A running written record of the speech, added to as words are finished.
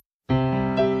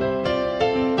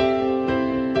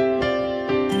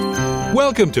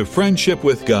Welcome to Friendship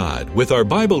with God with our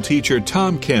Bible teacher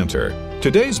Tom Cantor.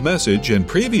 Today's message and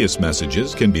previous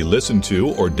messages can be listened to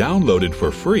or downloaded for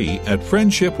free at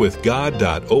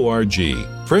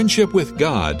friendshipwithgod.org.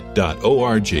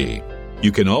 friendshipwithgod.org.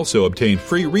 You can also obtain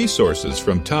free resources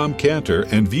from Tom Cantor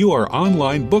and view our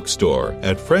online bookstore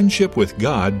at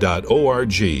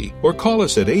friendshipwithgod.org or call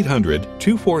us at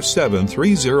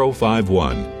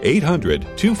 800-247-3051.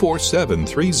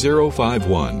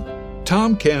 800-247-3051.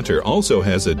 Tom Cantor also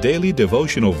has a daily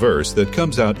devotional verse that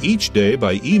comes out each day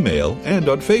by email and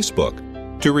on Facebook.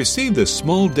 To receive the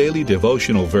small daily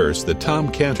devotional verse that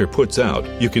Tom Cantor puts out,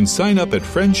 you can sign up at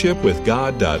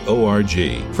friendshipwithgod.org,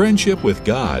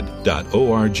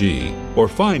 friendshipwithgod.org, or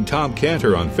find Tom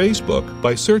Cantor on Facebook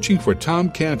by searching for Tom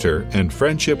Cantor and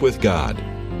Friendship with God.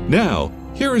 Now,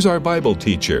 here is our Bible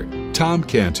teacher, Tom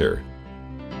Cantor.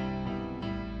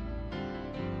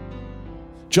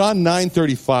 John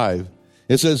 9:35,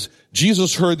 it says,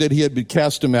 Jesus heard that he had been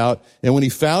cast him out, and when he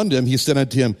found him, he said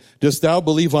unto him, Dost thou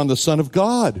believe on the Son of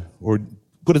God? Or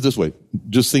put it this way,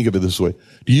 just think of it this way.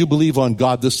 Do you believe on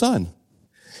God the Son?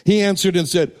 He answered and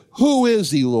said, Who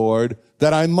is he, Lord,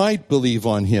 that I might believe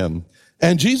on him?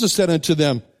 And Jesus said unto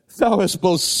them, Thou hast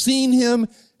both seen him,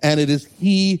 and it is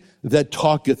he that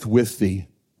talketh with thee.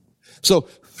 So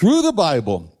through the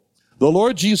Bible, the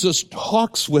Lord Jesus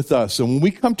talks with us, and when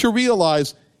we come to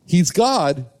realize he's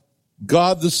God,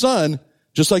 God the Son,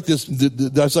 just like this,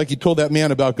 that's like he told that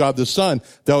man about God the Son,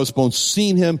 thou hast both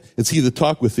seen him, it's he that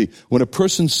talketh with thee. When a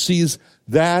person sees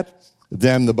that,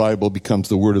 then the Bible becomes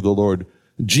the word of the Lord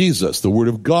Jesus, the word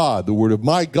of God, the word of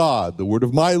my God, the word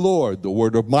of my Lord, the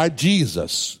word of my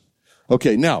Jesus.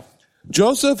 Okay, now,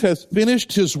 Joseph has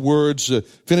finished his words,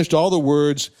 finished all the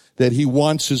words that he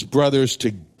wants his brothers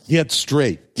to get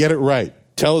straight, get it right,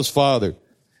 tell his father.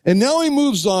 And now he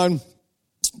moves on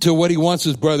to what he wants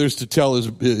his brothers to tell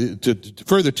to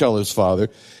further tell his father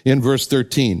in verse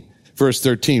 13,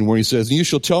 where he says, And you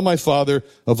shall tell my father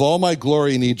of all my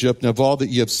glory in Egypt and of all that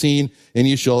ye have seen, and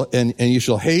you shall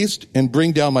haste and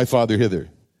bring down my father hither.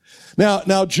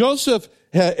 Now Joseph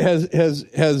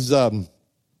has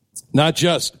not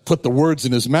just put the words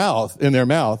in their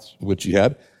mouths, which he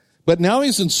had, but now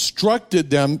he's instructed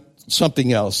them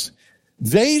something else.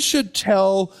 They should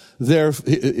tell their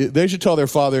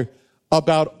father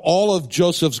about all of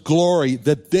Joseph's glory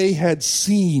that they had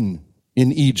seen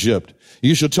in Egypt.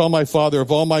 You shall tell my father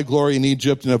of all my glory in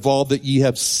Egypt and of all that ye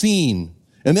have seen.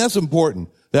 And that's important,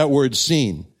 that word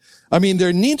seen. I mean,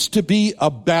 there needs to be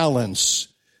a balance.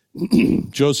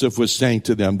 Joseph was saying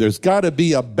to them, there's got to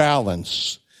be a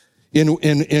balance in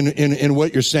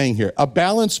what you're saying here. A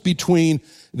balance between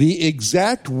the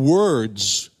exact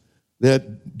words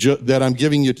that I'm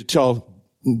giving you to tell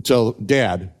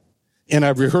Dad, and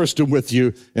I've rehearsed them with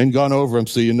you and gone over them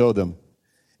so you know them.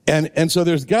 And so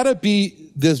there's got to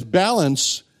be this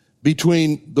balance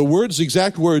between the words,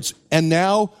 exact words, and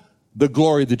now the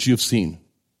glory that you've seen.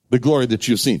 The glory that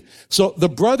you've seen. So the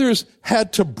brothers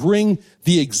had to bring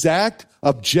the exact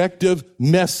objective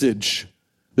message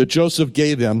that Joseph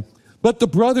gave them, but the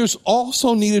brothers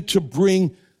also needed to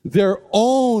bring their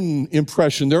own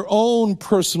impression, their own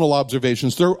personal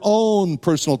observations, their own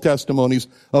personal testimonies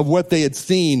of what they had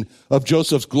seen of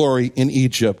Joseph's glory in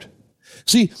Egypt.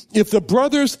 See, if the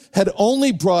brothers had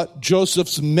only brought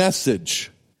Joseph's message,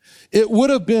 it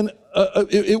wouldn't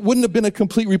have been a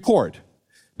complete report,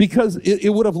 because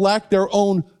it would have lacked their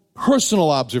own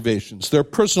personal observations, their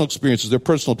personal experiences, their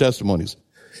personal testimonies.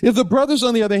 If the brothers,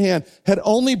 on the other hand, had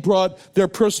only brought their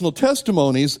personal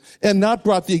testimonies and not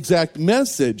brought the exact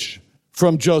message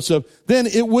from Joseph, then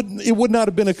it would not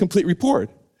have been a complete report,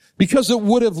 because it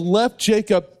would have left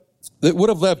Jacob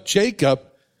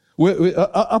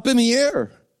up in the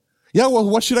air. Yeah, well,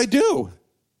 what should I do?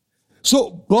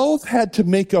 So both had to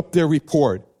make up their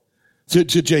report to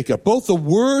Jacob, both the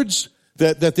words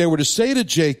that they were to say to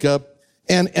Jacob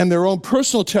and their own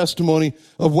personal testimony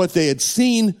of what they had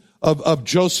seen of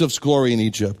Joseph's glory in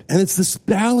Egypt. And it's this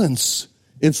balance.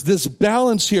 It's this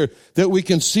balance here that we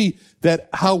can see that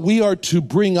how we are to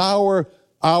bring our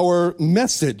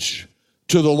message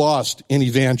to the lost in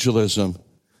evangelism.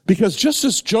 Because just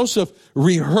as Joseph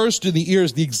rehearsed in the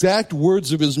ears the exact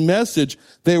words of his message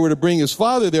they were to bring his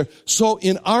father there, so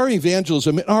in our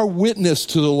evangelism, in our witness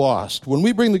to the lost, when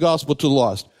we bring the gospel to the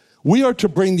lost, we are to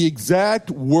bring the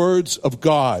exact words of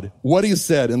God, what he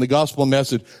said in the gospel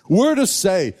message. We're to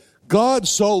say, God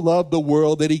so loved the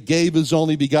world that he gave his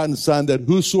only begotten Son, that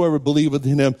whosoever believeth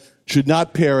in him should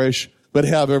not perish, but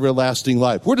have everlasting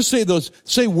life. We're to say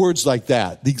words like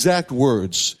that, the exact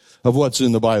words of what's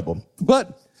in the Bible.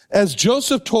 But as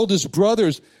Joseph told his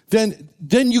brothers, then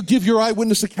you give your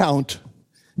eyewitness account.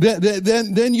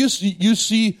 Then you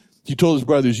see, he told his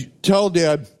brothers, tell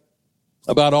Dad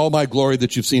about all my glory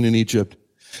that you've seen in Egypt.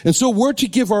 And so we're to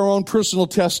give our own personal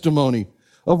testimony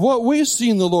of what we've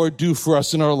seen the Lord do for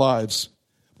us in our lives.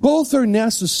 Both are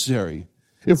necessary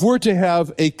if we're to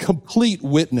have a complete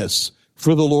witness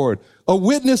for the Lord. A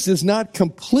witness is not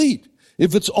complete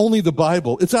if it's only the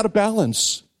Bible. It's out of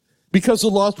balance. Because the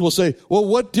lost will say, well,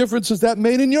 what difference has that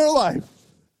made in your life?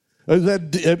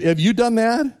 Have you done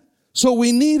that? So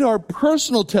we need our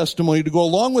personal testimony to go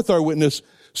along with our witness,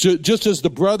 just as the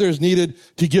brothers needed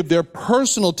to give their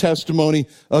personal testimony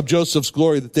of Joseph's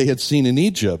glory that they had seen in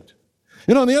Egypt.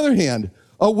 And on the other hand,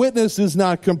 a witness is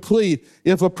not complete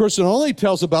if a person only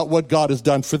tells about what God has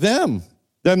done for them.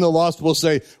 Then the lost will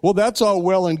say, well, that's all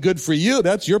well and good for you.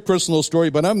 That's your personal story,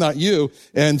 but I'm not you.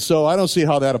 And so I don't see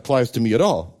how that applies to me at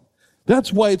all.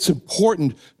 That's why it's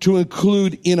important to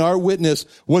include in our witness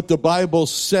what the Bible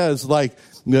says, like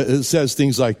it says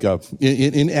things like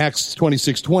in Acts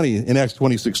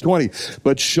 26:20,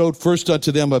 but showed first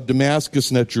unto them of Damascus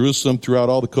and at Jerusalem throughout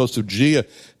all the coast of Judea,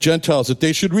 Gentiles, that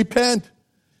they should repent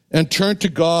and turn to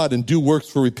God and do works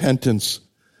for repentance.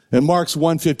 And Mark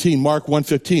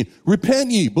 1:15,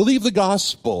 repent ye, believe the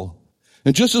gospel.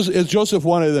 And just as Joseph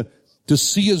wanted to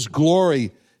see his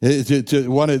glory,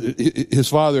 wanted his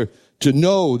father to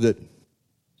know that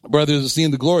brothers are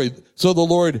seeing the glory, so the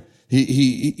Lord,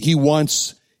 he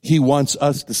wants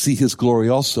us to see his glory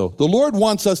also. The Lord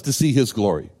wants us to see his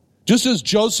glory. Just as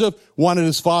Joseph wanted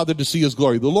his father to see his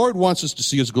glory, the Lord wants us to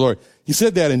see his glory. He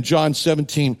said that in John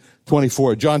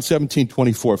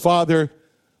 17:24. Father,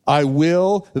 I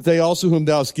will that they also whom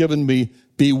thou hast given me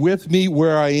be with me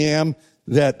where I am,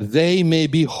 that they may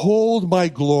behold my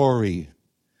glory,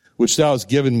 which thou hast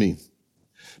given me.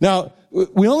 Now,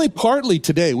 we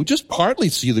just partly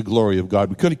see the glory of God.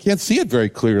 We can't see it very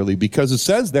clearly because it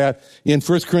says that in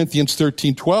 1 Corinthians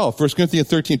 13:12. 1 Corinthians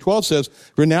 13:12 says,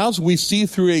 for now we see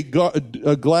through a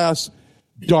glass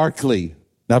darkly,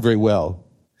 not very well.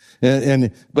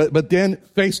 But then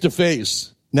face to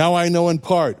face. Now I know in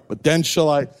part, but then shall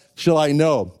I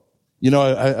know. You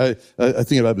know, I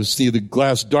think about to see the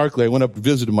glass darkly. I went up to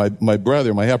visit my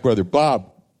brother, my half-brother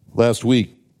Bob, last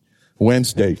week,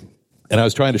 Wednesday. And I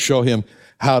was trying to show him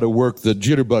how to work the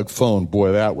jitterbug phone.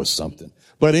 Boy, that was something.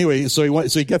 But anyway, so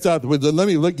he gets out with let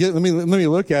me look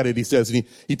at it, he says, and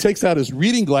he takes out his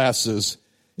reading glasses,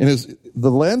 and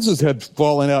the lenses had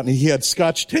fallen out, and he had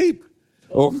Scotch tape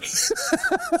over.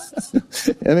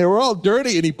 And they were all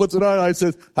dirty, and he puts it on, and I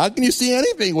says, how can you see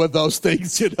anything with those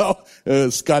things,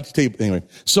 Scotch tape. Anyway,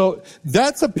 so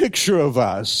that's a picture of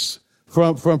us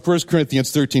from 1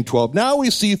 Corinthians 13:12. Now we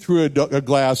see through a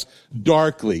glass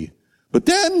darkly. But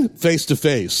then, face to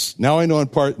face. Now I know in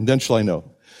part, and then shall I know.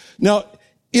 Now,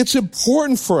 it's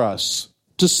important for us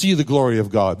to see the glory of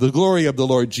God, the glory of the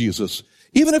Lord Jesus,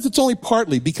 even if it's only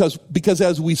partly, because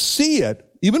as we see it,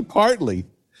 even partly,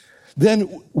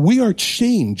 then we are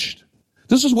changed.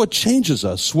 This is what changes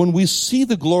us. When we see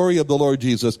the glory of the Lord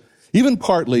Jesus, even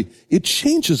partly, it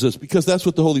changes us because that's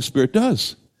what the Holy Spirit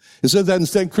does. It says that in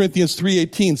 2 Corinthians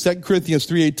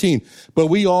 3:18, but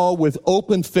we all with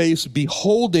open face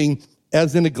beholding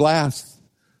as in a glass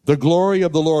the glory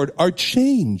of the Lord are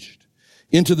changed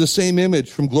into the same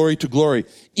image from glory to glory,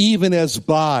 even as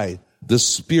by the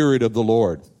Spirit of the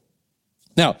Lord.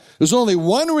 Now, there's only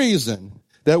one reason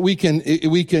that we can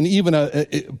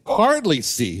even partly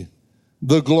see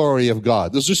the glory of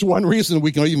God. There's just one reason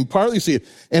we can even partly see it,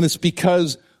 and it's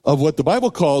because of what the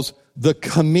Bible calls the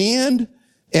command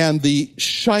and the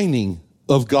shining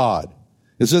of God.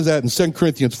 It says that in 2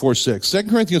 Corinthians 4:6. 2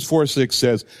 Corinthians 4:6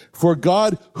 says, for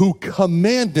God who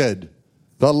commanded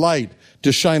the light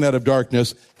to shine out of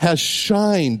darkness has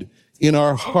shined in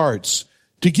our hearts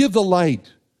to give the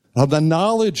light of the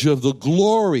knowledge of the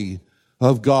glory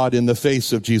of God in the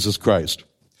face of Jesus Christ.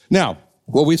 Now,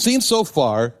 what we've seen so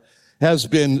far has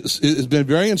been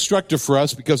very instructive for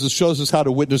us because it shows us how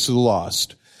to witness to the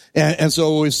lost. And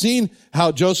so we've seen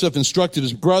how Joseph instructed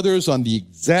his brothers on the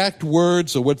exact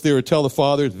words of what they would tell the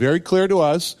father. It's very clear to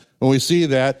us when we see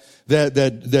that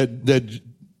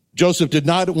Joseph did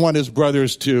not want his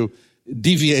brothers to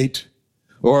deviate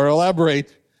or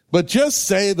elaborate, but just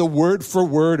say the word for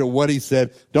word of what he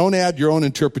said. Don't add your own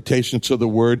interpretation to the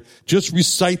word. Just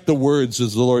recite the words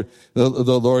as the Lord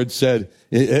said,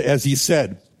 he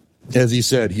said,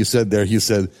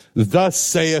 thus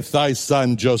saith thy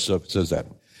son Joseph, says that.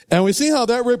 And we see how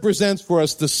that represents for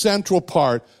us the central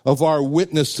part of our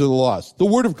witness to the lost, the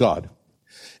Word of God.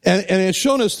 And it's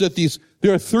shown us that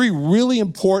there are three really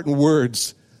important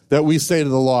words that we say to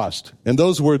the lost. And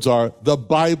those words are, the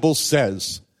Bible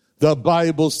says. The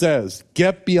Bible says.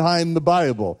 Get behind the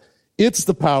Bible. It's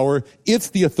the power. It's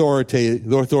the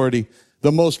authority.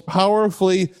 The most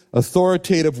powerfully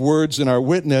authoritative words in our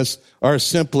witness are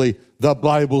simply, the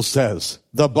Bible says.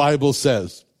 The Bible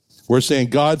says. We're saying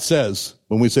God says.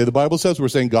 When we say the Bible says, we're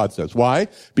saying God says. Why?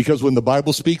 Because when the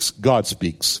Bible speaks, God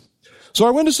speaks. So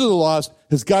our witness to the lost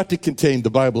has got to contain the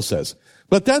Bible says.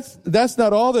 But that's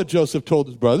not all that Joseph told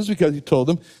his brothers, because he told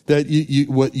them that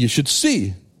what you should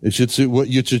see.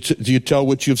 You tell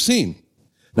what you've seen.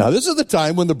 Now, this is the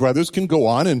time when the brothers can go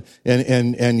on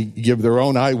and give their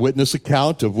own eyewitness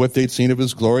account of what they'd seen of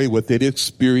his glory, what they'd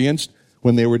experienced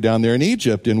when they were down there in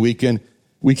Egypt. And we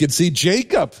can see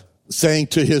Jacob saying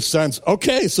to his sons,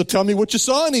 okay, so tell me what you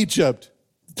saw in Egypt.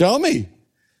 Tell me.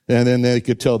 And then they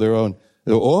could tell their own,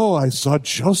 oh, I saw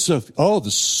Joseph. Oh,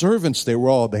 the servants, they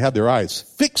had their eyes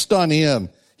fixed on him,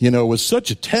 with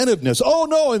such attentiveness. Oh,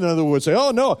 no, in other words, say,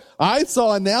 oh, no, I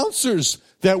saw announcers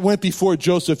that went before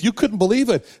Joseph. You couldn't believe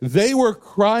it. They were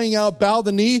crying out, bow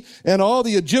the knee, and all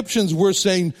the Egyptians were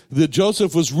saying that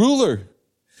Joseph was ruler.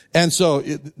 And so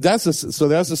that's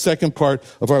the second part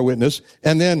of our witness.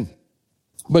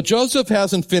 But Joseph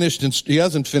hasn't finished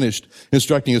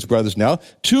instructing his brothers now.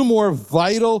 Two more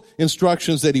vital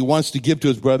instructions that he wants to give to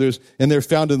his brothers, and they're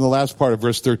found in the last part of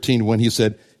verse 13 when he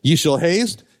said, ye shall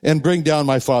haste and bring down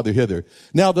my father hither.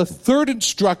 Now, the third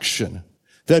instruction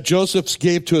that Joseph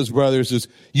gave to his brothers is,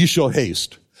 you shall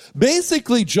haste.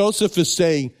 Basically, Joseph is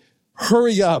saying,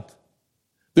 hurry up.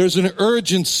 There's an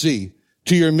urgency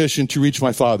to your mission to reach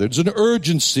my father. There's an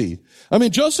urgency. I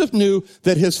mean, Joseph knew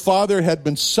that his father had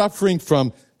been suffering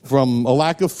from a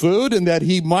lack of food and that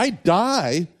he might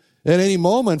die at any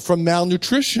moment from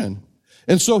malnutrition.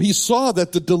 And so he saw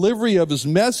that the delivery of his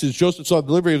message, Joseph saw the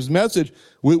delivery of his message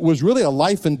was really a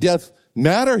life and death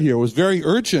matter here. It was very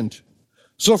urgent.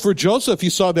 So for Joseph, he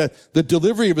saw that the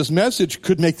delivery of his message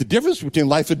could make the difference between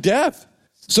life and death.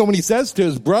 So when he says to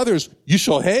his brothers, you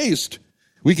shall haste,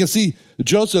 we can see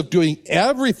Joseph doing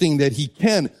everything that he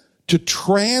can to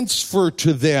transfer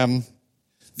to them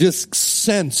this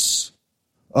sense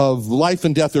of life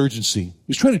and death urgency.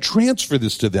 He's trying to transfer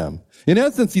this to them. In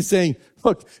essence, he's saying,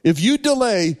 look, if you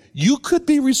delay, you could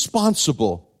be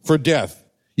responsible for death.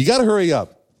 You got to hurry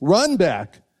up. Run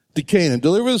back to Canaan.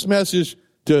 Deliver this message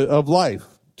of life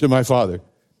to my father.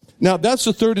 Now, that's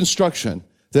the third instruction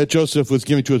that Joseph was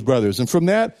giving to his brothers. And from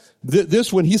that,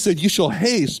 when he said, you shall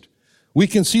haste, we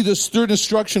can see this third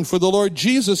instruction for the Lord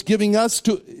Jesus giving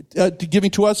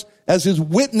to us as his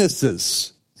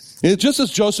witnesses. And just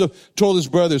as Joseph told his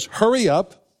brothers, hurry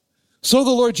up, so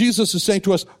the Lord Jesus is saying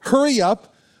to us, hurry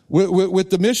up with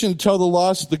the mission to tell the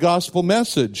lost the gospel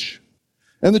message.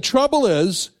 And the trouble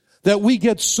is that we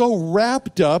get so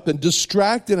wrapped up and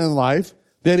distracted in life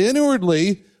that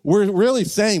inwardly we're really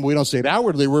saying, we don't say it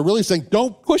outwardly, we're really saying,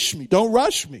 don't push me, don't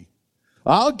rush me.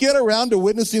 I'll get around to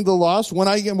witnessing the lost when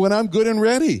I'm good and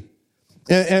ready.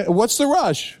 And what's the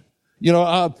rush?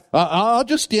 I'll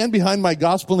just stand behind my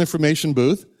gospel information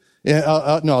booth.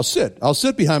 I'll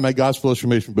sit behind my gospel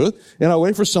information booth, and I'll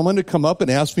wait for someone to come up and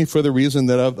ask me for the reason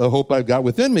that I hope I've got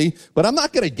within me. But I'm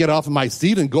not going to get off of my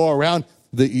seat and go around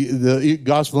the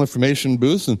gospel information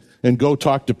booths and go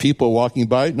talk to people walking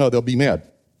by. No, they'll be mad.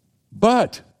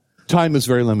 But time is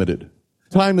very limited.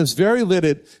 Time is very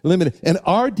limited, and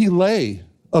our delay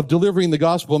of delivering the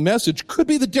gospel message could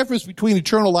be the difference between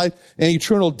eternal life and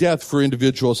eternal death for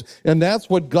individuals. And that's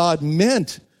what God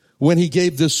meant when he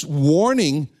gave this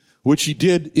warning, which he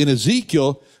did in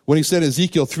Ezekiel, when he said in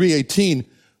Ezekiel 3:18,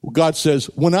 God says,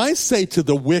 when I say to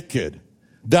the wicked,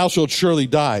 thou shalt surely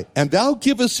die, and thou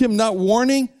givest him not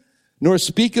warning, nor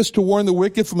speakest to warn the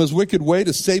wicked from his wicked way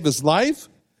to save his life,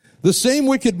 the same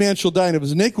wicked man shall die of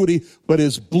his iniquity, but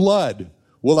his blood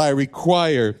will I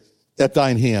require at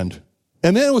thine hand.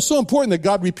 And then it was so important that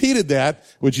God repeated that,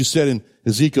 which he said in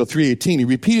Ezekiel 3:18. He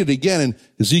repeated it again in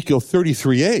Ezekiel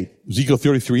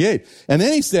 33:8. And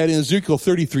then he said in Ezekiel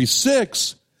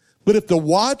 33:6, but if the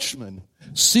watchman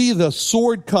see the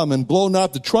sword come and blow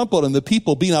not the trumpet and the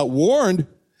people be not warned,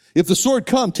 if the sword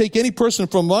come, take any person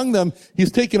from among them,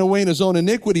 he's taken away in his own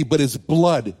iniquity, but his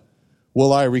blood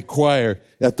will I require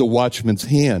at the watchman's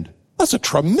hand. That's a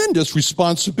tremendous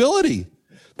responsibility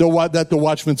that the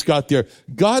watchman's got there.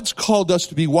 God's called us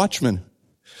to be watchmen.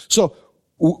 So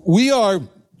we are,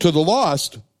 to the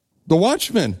lost, the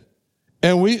watchmen.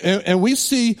 And we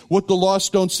see what the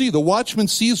lost don't see. The watchman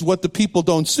sees what the people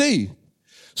don't see.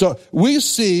 So we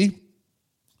see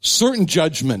certain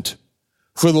judgment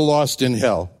for the lost in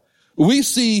hell. We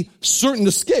see certain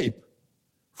escape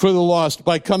for the lost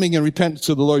by coming in repentance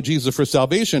to the Lord Jesus for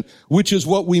salvation, which is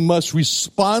what we must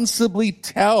responsibly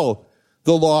tell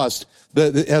the lost.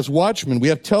 As watchmen, we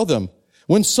have to tell them.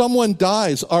 When someone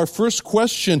dies, our first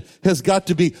question has got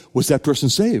to be, was that person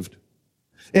saved?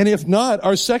 And if not,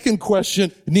 our second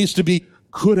question needs to be,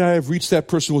 could I have reached that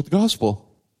person with the gospel?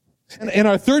 And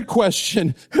our third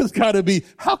question has got to be,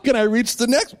 how can I reach the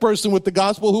next person with the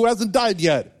gospel who hasn't died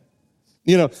yet?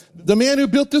 You know, the man who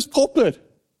built this pulpit,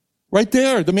 right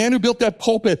there, the man who built that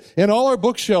pulpit, and all our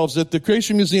bookshelves at the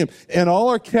Creation Museum, and all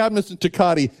our cabinets in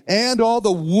Tecate, and all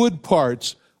the wood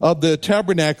parts of the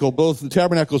tabernacle, both the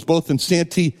tabernacles, both in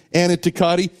Santee and in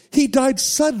Tecate, he died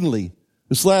suddenly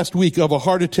this last week of a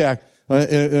heart attack,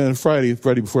 Friday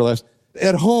before last,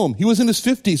 at home. He was in his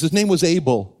 50s. His name was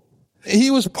Abel.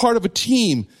 He was part of a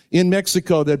team in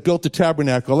Mexico that built the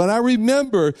tabernacle. And I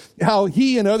remember how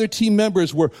he and other team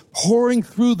members were pouring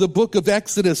through the book of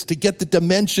Exodus to get the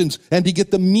dimensions and to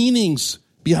get the meanings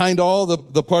behind all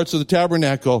the parts of the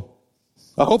tabernacle.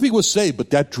 I hope he was saved, but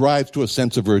that drives to a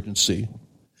sense of urgency.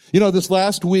 You know, this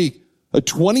last week, a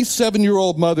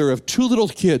 27-year-old mother of two little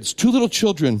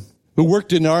children, who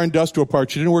worked in our industrial park.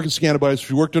 She didn't work in Scantibodies.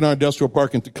 She worked in our industrial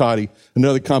park in Tecate,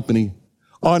 another company.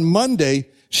 On Monday,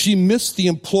 she missed the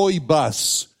employee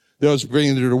bus that was supposed to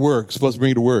bring her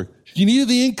to work. She needed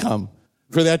the income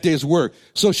for that day's work.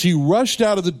 So she rushed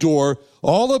out of the door,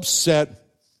 all upset,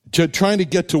 trying to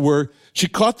get to work. She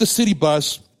caught the city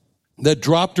bus that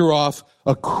dropped her off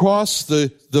across the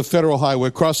federal highway,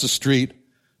 across the street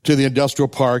to the industrial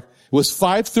park. It was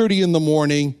 5:30 in the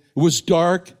morning. It was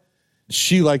dark.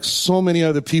 She, like so many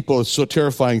other people, is so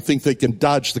terrifying, think they can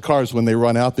dodge the cars when they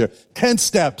run out there. 10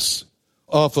 steps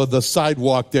off of the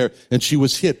sidewalk there, and she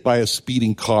was hit by a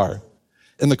speeding car.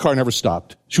 And the car never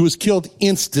stopped. She was killed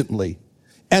instantly.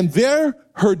 And there,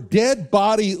 her dead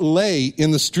body lay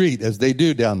in the street, as they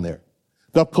do down there.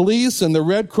 The police and the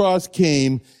Red Cross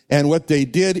came, and what they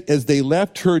did is they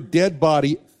left her dead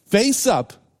body face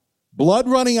up, blood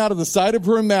running out of the side of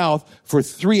her mouth, for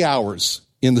 3 hours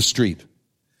in the street.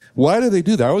 Why do they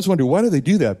do that? I always wonder, why do they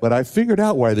do that? But I figured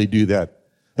out why they do that.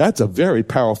 That's a very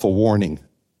powerful warning.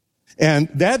 And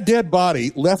that dead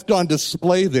body left on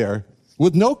display there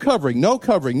with no covering, no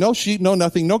sheet, no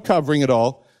nothing, no covering at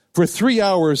all for 3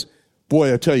 hours.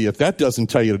 Boy, I tell you, if that doesn't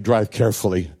tell you to drive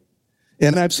carefully.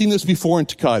 And I've seen this before in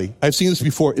Tecate. I've seen this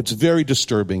before. It's very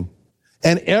disturbing.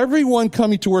 And everyone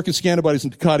coming to work at Scantibodies in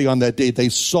Tecate on that day, they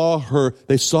saw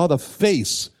the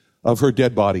face of her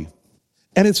dead body.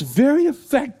 And it's very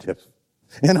effective.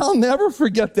 And I'll never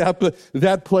forget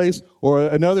that place or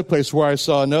another place where I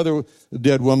saw another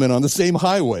dead woman on the same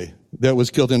highway that was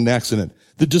killed in an accident.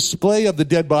 The display of the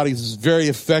dead bodies is very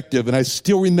effective, and I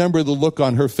still remember the look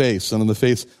on her face and on the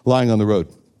face lying on the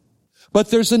road. But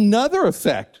there's another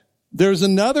effect. There's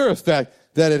another effect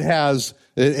that it has,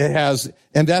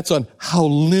 and that's on how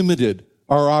limited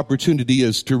our opportunity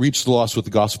is to reach the lost with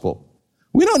the gospel.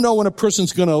 We don't know when a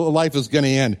person's life is going to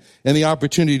end, and the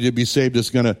opportunity to be saved is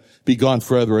going to be gone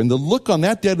forever. And the look on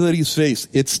that dead lady's face,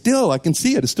 I can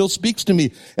see it. It still speaks to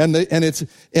me. And as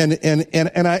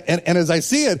I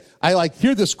see it, I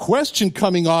hear this question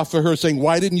coming off of her saying,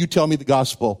 why didn't you tell me the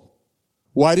gospel?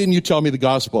 Why didn't you tell me the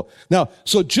gospel? Now,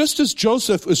 so just as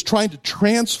Joseph is trying to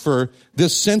transfer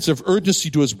this sense of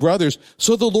urgency to his brothers,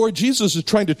 so the Lord Jesus is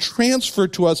trying to transfer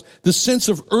to us the sense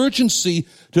of urgency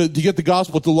to get the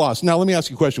gospel to the lost. Now, let me ask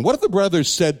you a question. What if the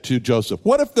brothers said to Joseph,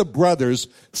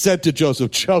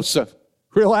 Joseph,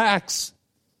 relax.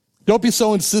 Don't be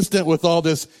so insistent with all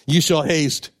this, you shall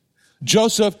haste.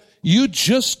 Joseph, you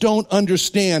just don't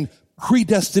understand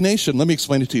predestination. Let me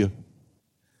explain it to you.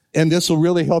 And this will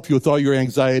really help you with all your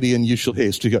anxiety and you shall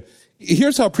haste.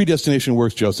 Here's how predestination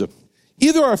works, Joseph.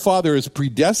 Either our father is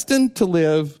predestined to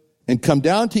live and come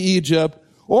down to Egypt,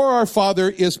 or our father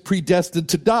is predestined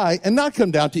to die and not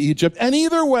come down to Egypt. And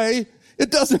either way, it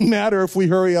doesn't matter if we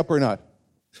hurry up or not.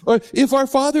 Or if our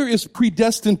father is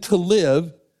predestined to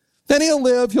live, then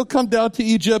he'll come down to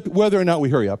Egypt whether or not we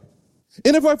hurry up.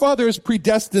 And if our father is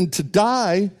predestined to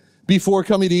die before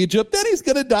coming to Egypt, then he's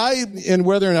going to die and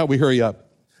whether or not we hurry up.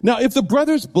 Now, if the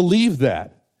brothers believed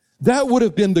that would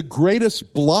have been the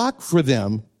greatest block for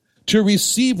them to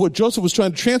receive what Joseph was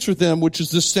trying to transfer to them, which is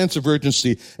this sense of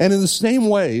urgency. And in the same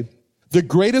way, the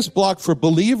greatest block for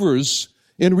believers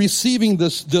in receiving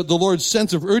the Lord's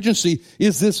sense of urgency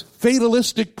is this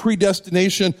fatalistic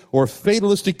predestination or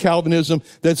fatalistic Calvinism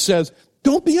that says,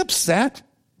 don't be upset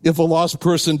if a lost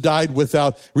person died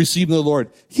without receiving the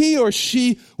Lord. He or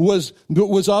she was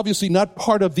obviously not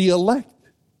part of the elect.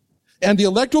 And the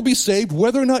elect will be saved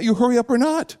whether or not you hurry up or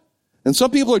not. And some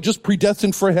people are just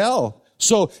predestined for hell.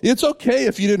 So it's okay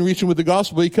if you didn't reach them with the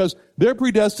gospel because they're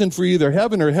predestined for either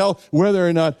heaven or hell, whether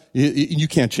or not you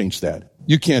can't change that.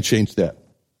 You can't change that.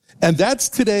 And that's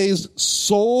today's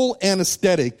sole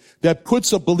anesthetic that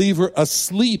puts a believer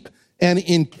asleep and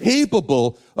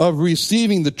incapable of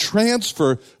receiving the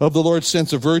transfer of the Lord's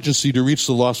sense of urgency to reach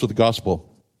the lost with the gospel.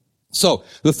 So,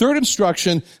 the third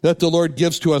instruction that the Lord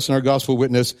gives to us in our gospel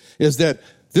witness is that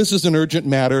this is an urgent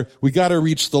matter. We got to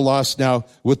reach the lost now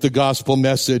with the gospel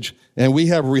message, and we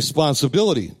have a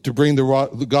responsibility to bring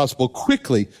the gospel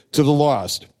quickly to the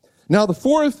lost. Now, the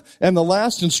fourth and the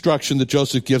last instruction that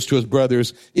Joseph gives to his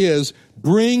brothers is,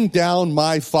 bring down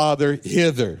my father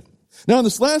hither. Now, in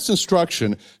this last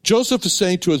instruction, Joseph is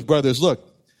saying to his brothers, look,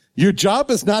 your job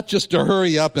is not just to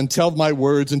hurry up and tell my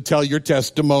words and tell your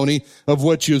testimony of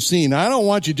what you've seen. I don't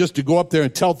want you just to go up there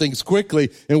and tell things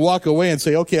quickly and walk away and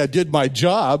say, okay, I did my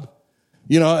job.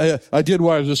 I did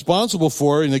what I was responsible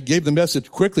for, and I gave the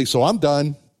message quickly, so I'm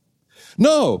done.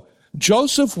 No,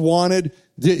 Joseph wanted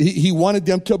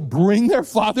them to bring their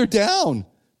father down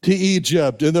to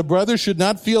Egypt. And the brothers should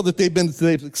not feel that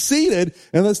they've succeeded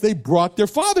unless they brought their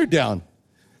father down.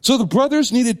 So the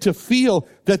brothers needed to feel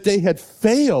that they had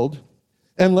failed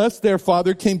unless their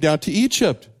father came down to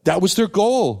Egypt. That was their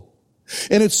goal.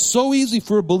 And it's so easy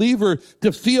for a believer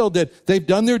to feel that they've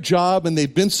done their job and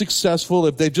they've been successful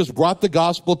if they've just brought the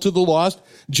gospel to the lost,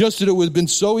 just that it would have been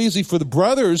so easy for the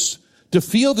brothers to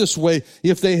feel this way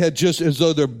if they had just, as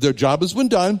though their job has been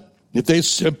done, if they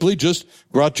simply just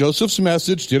brought Joseph's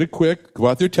message, did it quick,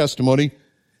 brought their testimony.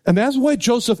 And that's why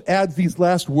Joseph adds these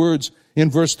last words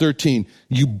in verse 13.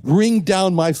 You bring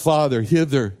down my father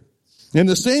hither. In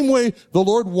the same way, the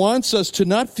Lord wants us to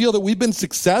not feel that we've been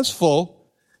successful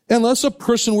unless a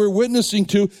person we're witnessing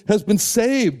to has been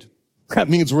saved. That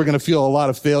means we're going to feel a lot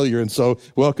of failure, and so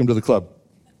welcome to the club,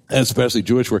 and especially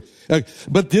Jewish work.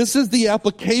 But this is the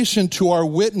application to our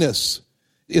witness.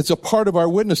 It's a part of our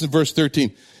witness in verse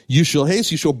 13. You shall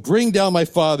haste, you shall bring down my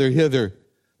father hither.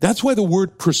 That's why the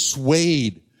word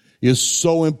persuade is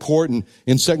so important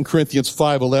in 2 Corinthians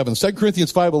 5:11. 2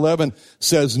 Corinthians 5:11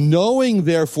 says, knowing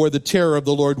therefore the terror of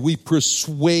the Lord, we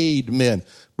persuade men.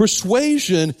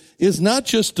 Persuasion is not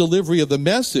just delivery of the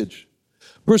message.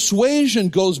 Persuasion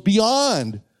goes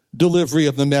beyond delivery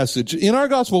of the message. In our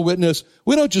gospel witness,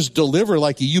 we don't just deliver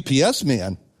like a UPS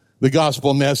man the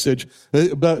gospel message,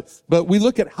 but we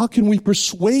look at how can we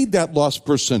persuade that lost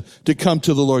person to come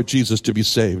to the Lord Jesus to be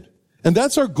saved. And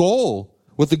that's our goal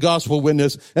with the gospel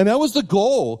witness. And that was the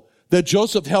goal that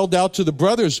Joseph held out to the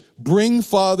brothers, bring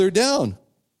father down.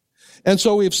 And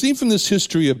so we've seen from this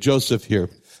history of Joseph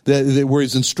here, that where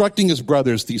he's instructing his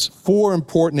brothers, these four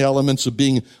important elements of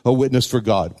being a witness for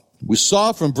God. We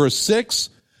saw from verse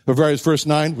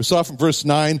 9, we saw from verse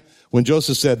 9, when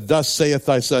Joseph said, thus saith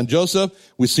thy son Joseph,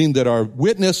 we've seen that our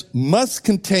witness must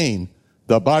contain,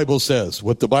 the Bible says,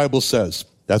 what the Bible says.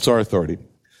 That's our authority.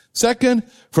 Second,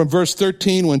 from verse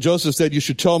 13, when Joseph said, you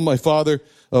should tell my father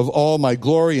of all my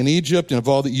glory in Egypt and of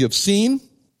all that you have seen,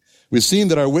 we've seen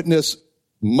that our witness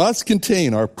must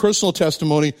contain our personal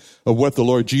testimony of what the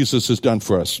Lord Jesus has done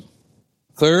for us.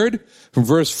 Third, from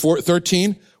verse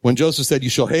 13, when Joseph said, you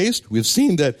shall haste, we've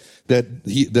seen that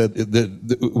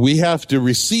we have to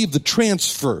receive the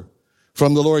transfer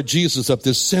from the Lord Jesus of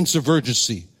this sense of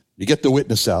urgency. You get the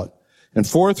witness out. And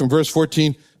fourth, from verse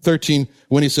 13,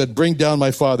 when he said, bring down my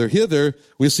father hither,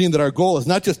 we've seen that our goal is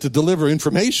not just to deliver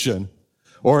information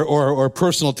or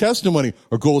personal testimony.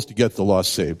 Our goal is to get the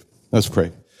lost saved. Let's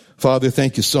pray. Father,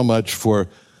 thank you so much for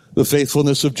the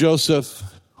faithfulness of Joseph,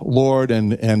 Lord,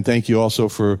 and thank you also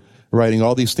for writing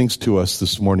all these things to us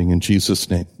this morning in Jesus'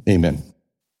 name. Amen.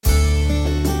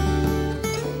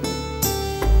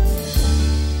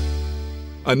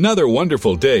 Another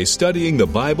wonderful day studying the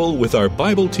Bible with our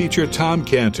Bible teacher Tom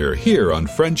Cantor here on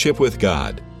Friendship with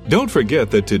God. Don't forget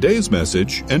that today's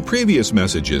message and previous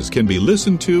messages can be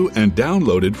listened to and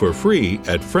downloaded for free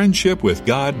at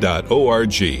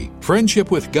friendshipwithgod.org.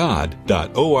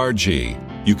 friendshipwithgod.org.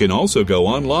 You can also go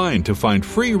online to find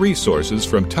free resources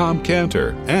from Tom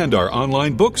Cantor and our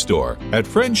online bookstore at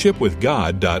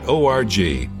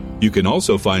friendshipwithgod.org. You can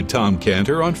also find Tom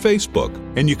Cantor on Facebook,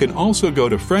 and you can also go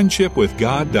to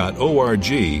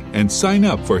friendshipwithgod.org and sign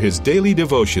up for his daily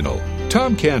devotional.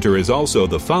 Tom Cantor is also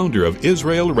the founder of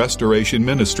Israel Restoration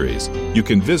Ministries. You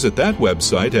can visit that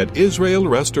website at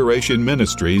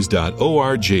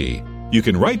israelrestorationministries.org. You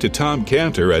can write to Tom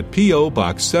Cantor at P.O.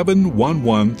 Box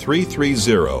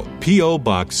 711330, P.O.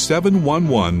 Box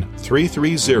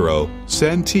 711330,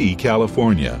 Santee,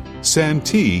 California.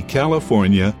 Santee,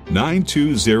 California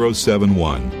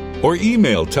 92071. Or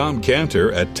email Tom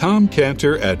Cantor at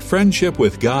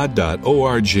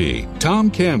tomcantor@friendshipwithgod.org.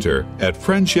 Tom Cantor at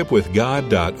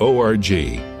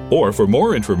friendshipwithgod.org. Or for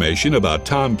more information about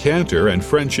Tom Cantor and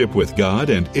Friendship with God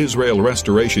and Israel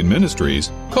Restoration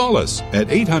Ministries, call us at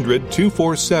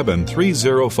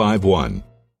 800-247-3051.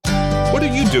 What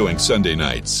are you doing Sunday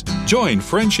nights? Join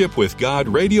Friendship with God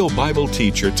radio Bible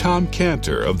teacher Tom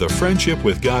Cantor of the Friendship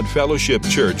with God Fellowship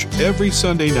Church every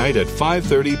Sunday night at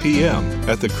 5:30 p.m.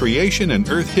 at the Creation and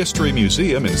Earth History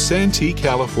Museum in Santee,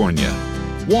 California.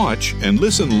 Watch and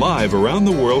listen live around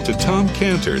the world to Tom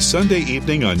Cantor Sunday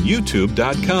evening on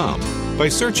YouTube.com by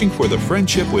searching for the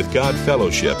Friendship with God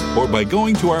Fellowship or by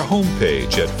going to our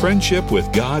homepage at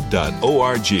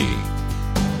friendshipwithgod.org.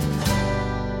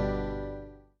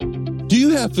 Do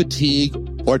you have fatigue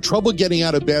or trouble getting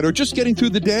out of bed or just getting through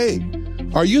the day?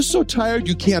 Are you so tired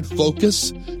you can't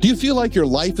focus? Do you feel like your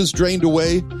life is drained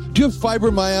away? Do you have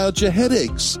fibromyalgia,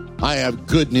 headaches? I have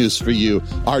good news for you.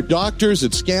 Our doctors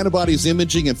at Scantibodies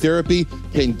Imaging and Therapy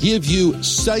can give you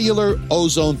cellular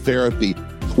ozone therapy.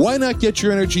 Why not get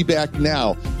your energy back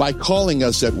now by calling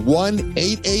us at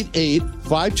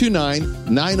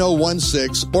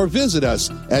 1-888-529-9016 or visit us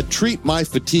at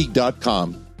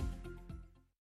treatmyfatigue.com.